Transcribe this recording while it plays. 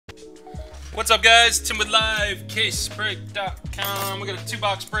What's up, guys? Tim with Live, CaseBreak.com. We got a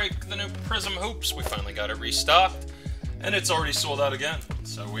 2-box break, the new Prizm Hoops. We finally got it restocked, and it's already sold out again.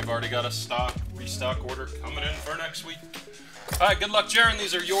 So we've already got a restock order coming in for next week. All right, good luck, Jeron.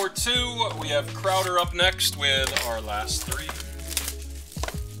 These are your 2. We have Crowder up next with our last 3.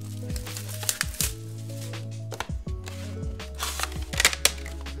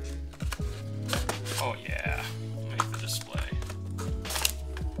 Oh yeah, make the display.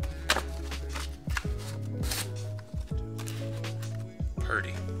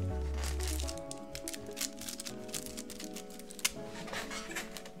 Purdy.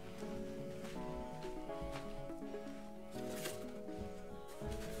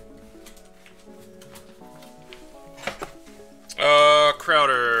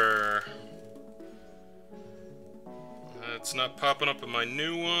 Crowder. It's not popping up in my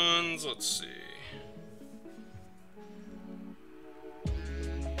new ones. Let's see.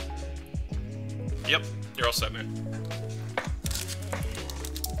 Yep, you're all set, man.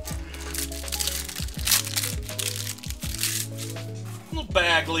 Little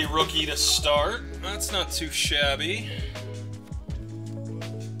Bagley rookie to start. That's not too shabby.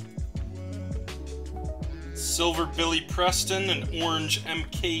 Silver Billy Preston, an orange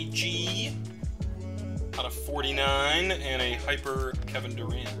MKG out of 49, and a hyper Kevin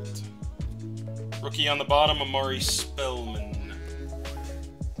Durant. Rookie on the bottom, Amari Spellman.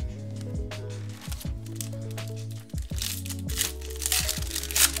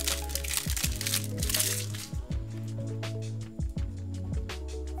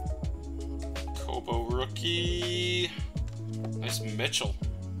 Kobo rookie. Nice Mitchell.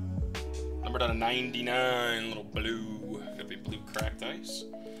 Numbered out of 99, little blue. Could be blue cracked ice.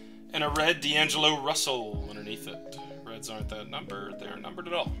 And a red D'Angelo Russell underneath it. Reds aren't that numbered. They aren't numbered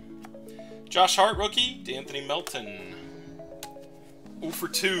at all. Josh Hart rookie, D'Anthony Melton. 0 for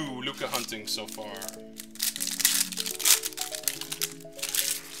 2, Luka hunting so far.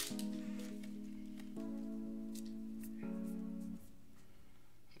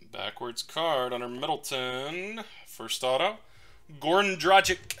 Backwards card under Middleton. First auto. Goran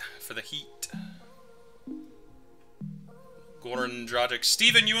Dragic for the Heat. Goran Dragic.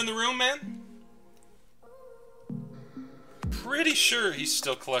 Steven, you in the room, man? Pretty sure he's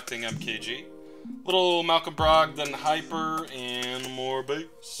still collecting MKG. Little Malcolm Brogdon hyper and more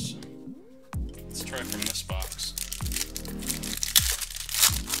base. Let's try from this box.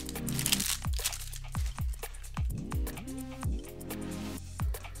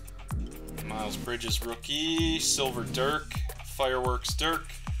 Miles Bridges rookie. Silver Dirk. Fireworks Dirk,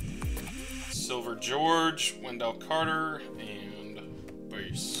 Silver George, Wendell Carter, and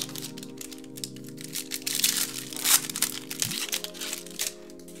base.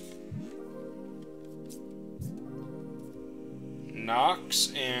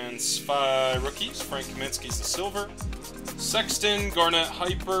 Knox and Spy rookies. Frank Kaminsky's the silver. Sexton, Garnett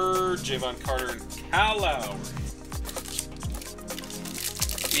Hyper, Javon Carter, and Cal Lowry.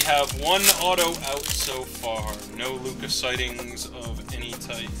 We have 1 auto out so far. No Luka sightings of any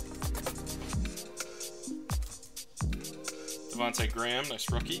type. Devontae Graham, nice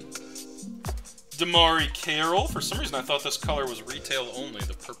rookie. Damari Carroll. For some reason I thought this color was retail only,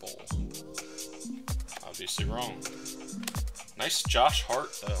 the purple. Obviously wrong. Nice Josh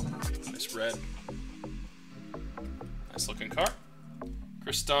Hart though. Nice red. Nice looking card.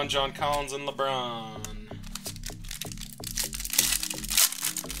 Chris Dunn, John Collins, and LeBron.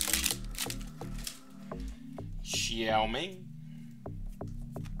 Yao Ming.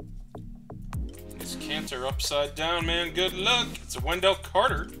 This Cantor upside down, man. Good luck. It's a Wendell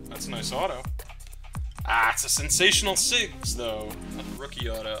Carter. That's a nice auto. Ah, it's a sensational Sigs, though. Not a rookie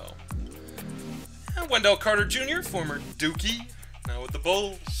auto. And Wendell Carter Jr., former Dookie. Now with the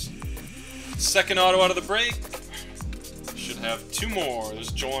Bulls. Second auto out of the break. Should have 2 more.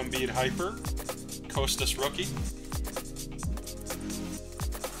 There's Joel Embiid Hyper. Costas rookie.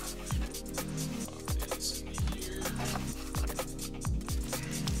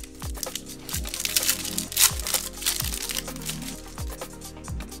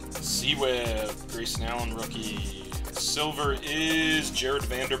 C-Web, Grayson Allen rookie. Silver is Jared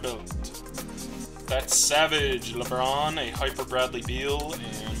Vanderbilt. That's Savage, LeBron, a Hyper Bradley Beal,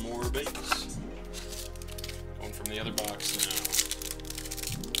 and more base. Going from the other box now.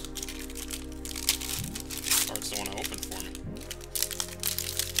 Cards don't want to open for me.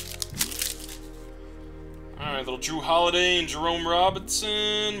 Alright, little Drew Holiday and Jerome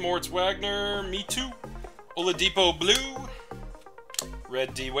Robinson, Moritz Wagner, Me Too, Oladipo Blue,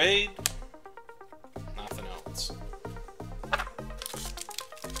 Red D Wade, nothing else.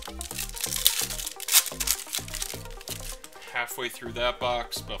 halfway through that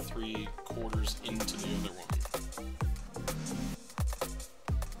box, about 3/4 into the other one.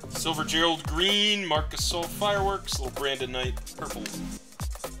 Silver Gerald green, Marc Gasol fireworks, little Brandon Knight purple.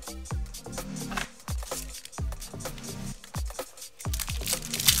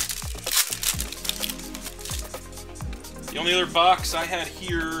 The only other box I had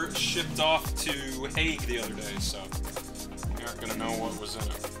here shipped off to Hague the other day, so we aren't going to know what was in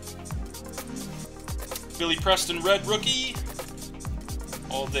it. Billy Preston red rookie,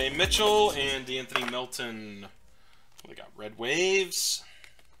 All Day Mitchell, and D'Anthony Melton. We got red waves.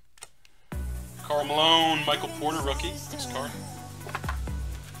 Karl Malone, Michael Porter rookie. Nice card.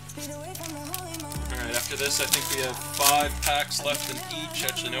 Alright, after this I think we have 5 packs left in each.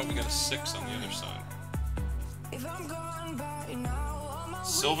 Actually, no, we got a 6 on the other side.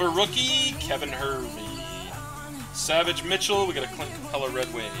 Silver rookie, Kevin Hervey. Savage Mitchell, we got a Clint Capella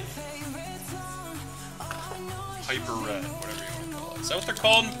red wave. Hyper red, whatever you want to call it. Is that what they're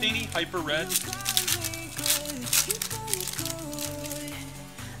called in Panini? Hyper red?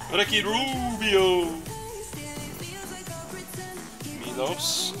 Ricky Rubio.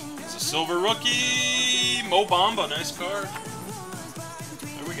 Milos. It's a silver rookie. Mo Bamba, nice card.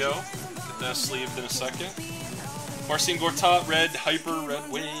 There we go. Get that sleeved in a second. Marcin Gortat, red, hyper, red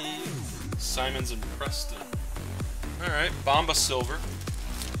wave. Simons and Preston. Alright, Bamba silver.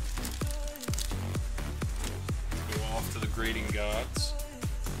 Go off to the grading gods.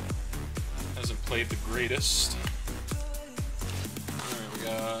 Hasn't played the greatest. Alright, we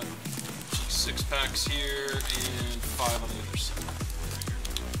got 6 packs here and 5 on the other side.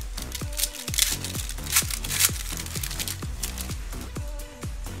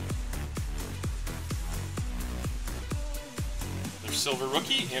 Silver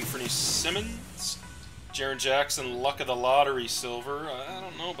rookie, Anthony Simmons. Jaren Jackson, Luck of the Lottery silver. I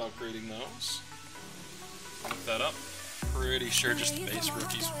don't know about grading those. Look that up. Pretty sure just the base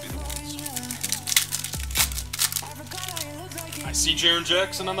rookies would be the ones. I see Jaren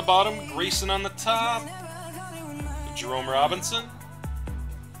Jackson on the bottom, Grayson on the top. Jerome Robinson.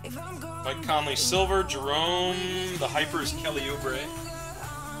 Mike Conley silver, Jerome. The hyper is Kelly Oubre.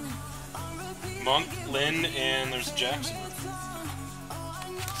 Monk, Lynn, and there's Jackson.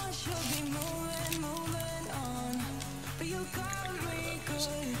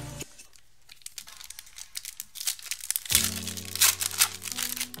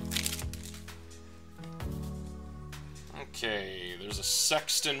 Okay, there's a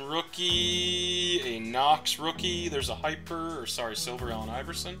Sexton rookie, a Knox rookie, there's a hyper, or sorry, silver Allen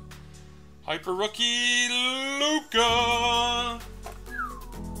Iverson. Hyper rookie, Luka!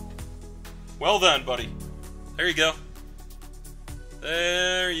 Well then, buddy. There you go.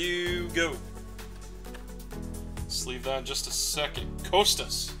 There you go. Let's leave that in just a second.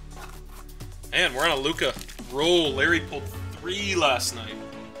 Kostas. Man, we're on a Luka roll. Larry pulled 3 last night.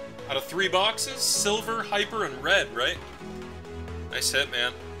 Out of 3 boxes, silver, hyper, and red, right? Nice hit,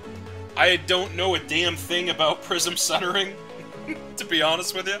 man. I don't know a damn thing about Prizm centering, to be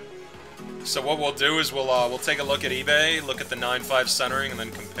honest with you. So what we'll do is we'll take a look at eBay, look at the 9.5 centering, and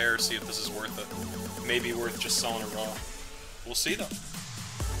then compare, see if this is worth it. Maybe worth just selling it raw. We'll see, though.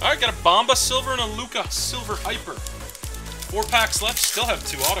 Alright, got a Bamba silver and a Luka silver hyper. 4 packs left, still have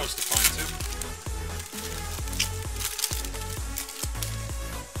 2 autos to find, too.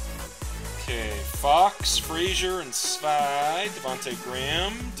 Okay, Fox, Frazier, and Svai, Devontae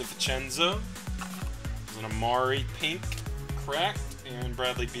Graham, DiVincenzo, there's an Amari pink, cracked, and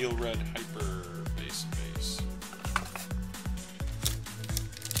Bradley Beal red hyper base.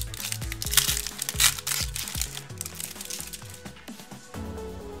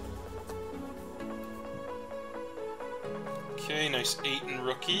 Okay, nice Ayton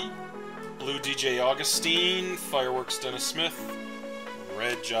rookie, blue DJ Augustine, fireworks Dennis Smith,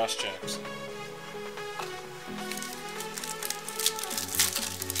 red Josh Jackson.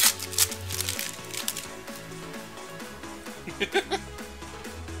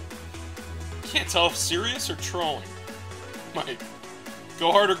 Can't tell if serious or trolling. Mike,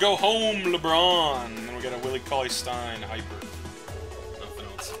 go hard or go home, LeBron. And then we got a Willie Cauley-Stein hyper. Nothing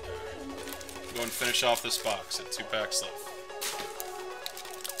else in there. Go and finish off this box at 2 packs left.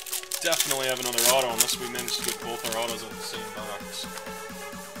 Definitely have another auto unless we manage to get both our autos out of the same box.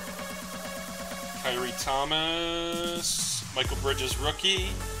 Kyrie Thomas, Michael Bridges rookie,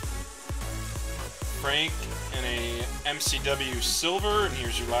 Frank, and a MCW silver, and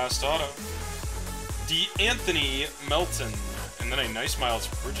here's your last auto. D'Anthony Melton, and then a nice Miles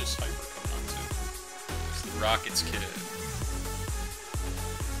Bridges hyper coming on too. It's the Rockets kid.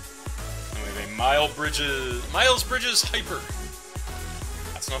 And we have a Miles Bridges hyper.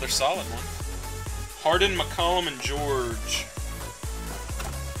 That's another solid one. Harden, McCollum, and George.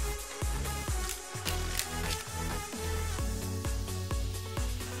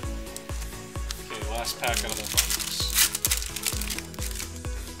 last pack out of the box.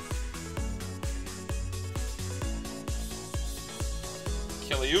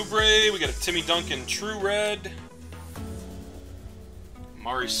 Kelly Oubre, we got a Timmy Duncan True Red.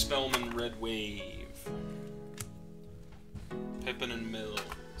 Mari Spellman Red Wave. Pippen and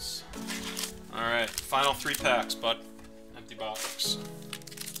Mills. Alright, final 3 packs, bud. Empty box.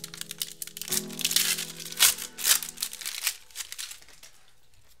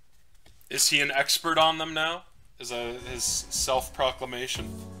 Is he an expert on them now? Is that his self-proclamation?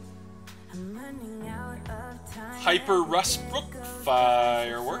 Hyper Westbrook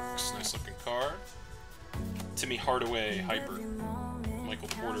Fireworks. Nice looking card. Timmy Hardaway Hyper. Michael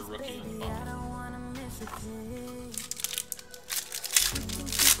Porter rookie on the bottom.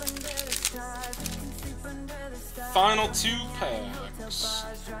 Final 2 packs.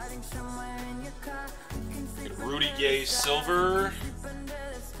 Got Rudy Gay Silver.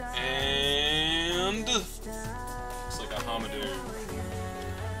 And looks like a Hamadou.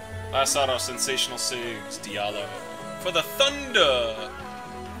 Last auto, Sensational Sigs, Diallo. For the Thunder!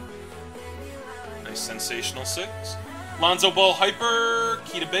 Nice Sensational Sigs. Lonzo Ball Hyper,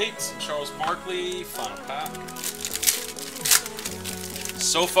 Keita Bates, Charles Barkley, final pack.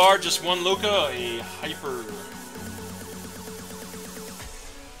 So far, just one Luka, a Hyper.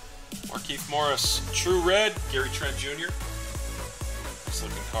 Markieff Morris, True Red, Gary Trent Jr. Nice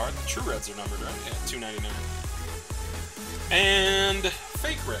looking card. The True Reds are numbered, right? Yeah, $2.99. And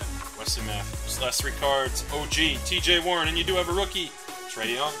Fake Red, Wesley Matthews. Last 3 cards, OG, TJ Warren, and you do have a rookie,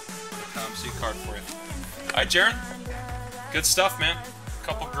 Trae Young. C card for you. Alright, Jeron. Good stuff, man. A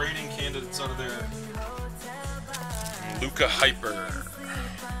couple grading candidates out of there. Luka Hyper.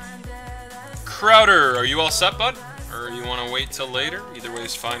 Crowder, are you all set, bud? Or you want to wait till later? Either way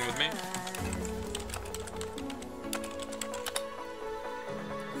is fine with me.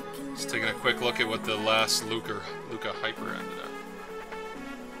 Just taking a quick look at what the last Luka Hyper ended up.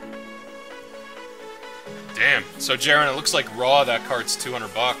 Damn. So, Jeron, it looks like raw that card's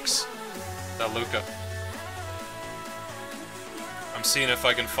 $200. That Luka. I'm seeing if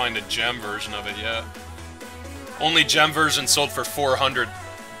I can find a gem version of it yet. Only gem version sold for $400.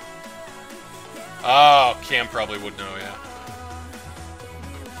 Oh, Cam probably would know, yeah.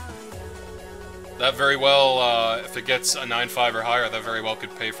 That very well, if it gets a 9.5 or higher, that very well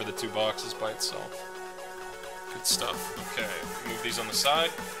could pay for the 2 boxes by itself. Good stuff. Okay, move these on the side.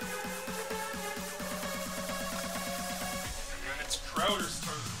 And then it's Crowder's